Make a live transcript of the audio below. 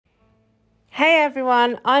Hey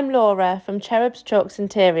everyone, I'm Laura from Cherubs, Chalks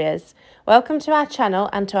Interiors. Welcome to our channel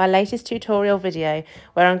and to our latest tutorial video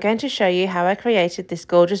where I'm going to show you how I created this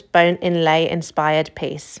gorgeous bone inlay inspired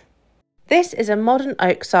piece. This is a modern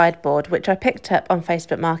oak sideboard which I picked up on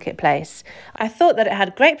Facebook Marketplace. I thought that it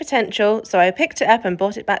had great potential, so I picked it up and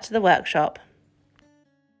brought it back to the workshop.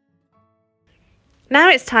 Now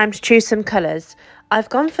it's time to choose some colours. I've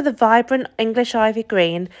gone for the vibrant English ivy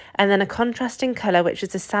green and then a contrasting colour which is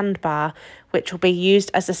the sandbar, which will be used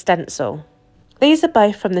as a stencil. These are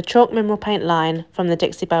both from the chalk mineral paint line from the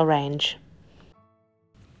Dixie Belle range.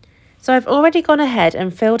 So I've already gone ahead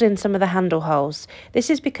and filled in some of the handle holes. This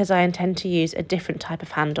is because I intend to use a different type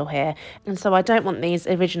of handle here, and so I don't want these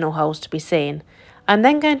original holes to be seen. I'm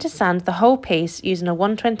then going to sand the whole piece using a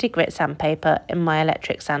 120 grit sandpaper in my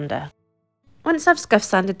electric sander. Once I've scuff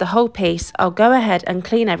sanded the whole piece, I'll go ahead and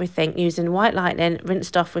clean everything using White Lightning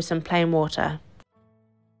rinsed off with some plain water.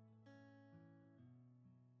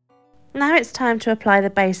 Now it's time to apply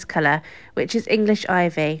the base colour, which is English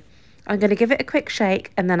Ivy. I'm going to give it a quick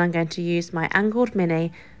shake and then I'm going to use my angled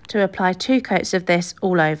mini to apply 2 coats of this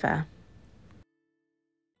all over.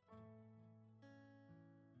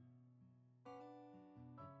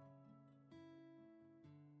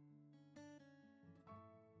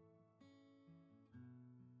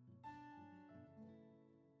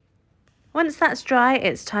 Once that's dry,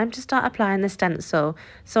 it's time to start applying the stencil.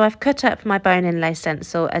 So I've cut up my Bone Inlay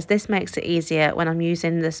Stencil as this makes it easier when I'm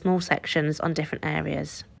using the small sections on different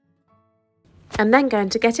areas. I'm then going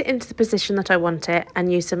to get it into the position that I want it and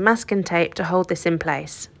use some masking tape to hold this in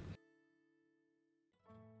place.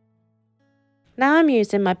 Now I'm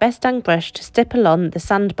using my best dang brush to stipple on the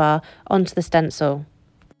sandbar onto the stencil.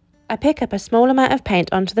 I pick up a small amount of paint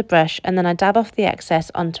onto the brush and then I dab off the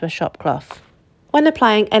excess onto a shop cloth. When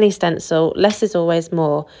applying any stencil, less is always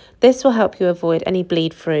more. This will help you avoid any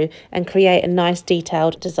bleed through and create a nice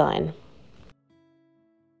detailed design.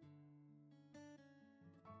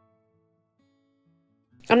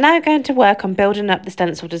 I'm now going to work on building up the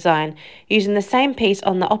stencil design, using the same piece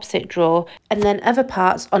on the opposite drawer and then other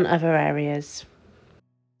parts on other areas.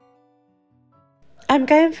 I'm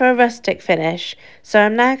going for a rustic finish, so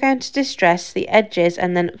I'm now going to distress the edges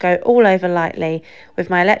and then go all over lightly with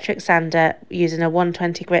my electric sander using a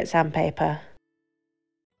 120 grit sandpaper.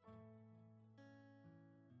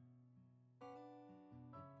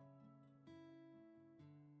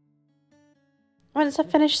 Once I've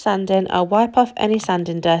finished sanding, I'll wipe off any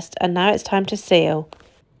sanding dust and now it's time to seal.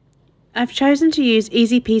 I've chosen to use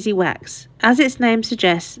Easy Peasy Wax. As its name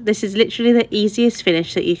suggests, this is literally the easiest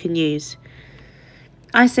finish that you can use.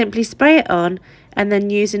 I simply spray it on and then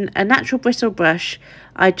using a natural bristle brush,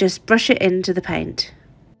 I just brush it into the paint.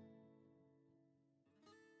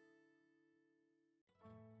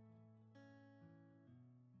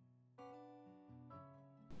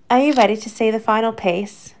 Are you ready to see the final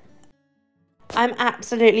piece? I'm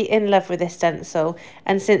absolutely in love with this stencil,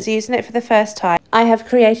 and since using it for the first time, I have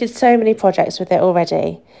created so many projects with it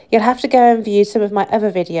already. You'll have to go and view some of my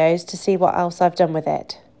other videos to see what else I've done with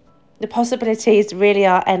it. The possibilities really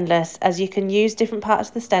are endless as you can use different parts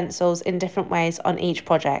of the stencils in different ways on each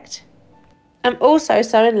project. I'm also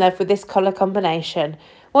so in love with this colour combination.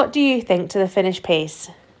 What do you think to the finished piece?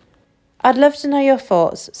 I'd love to know your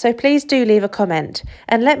thoughts, so please do leave a comment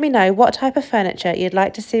and let me know what type of furniture you'd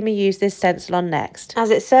like to see me use this stencil on next, as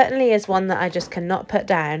it certainly is one that I just cannot put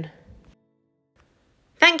down.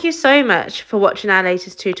 Thank you so much for watching our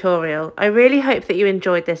latest tutorial. I really hope that you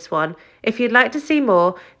enjoyed this one. If you'd like to see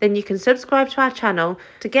more, then you can subscribe to our channel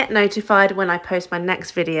to get notified when I post my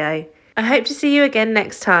next video. I hope to see you again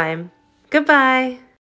next time. Goodbye.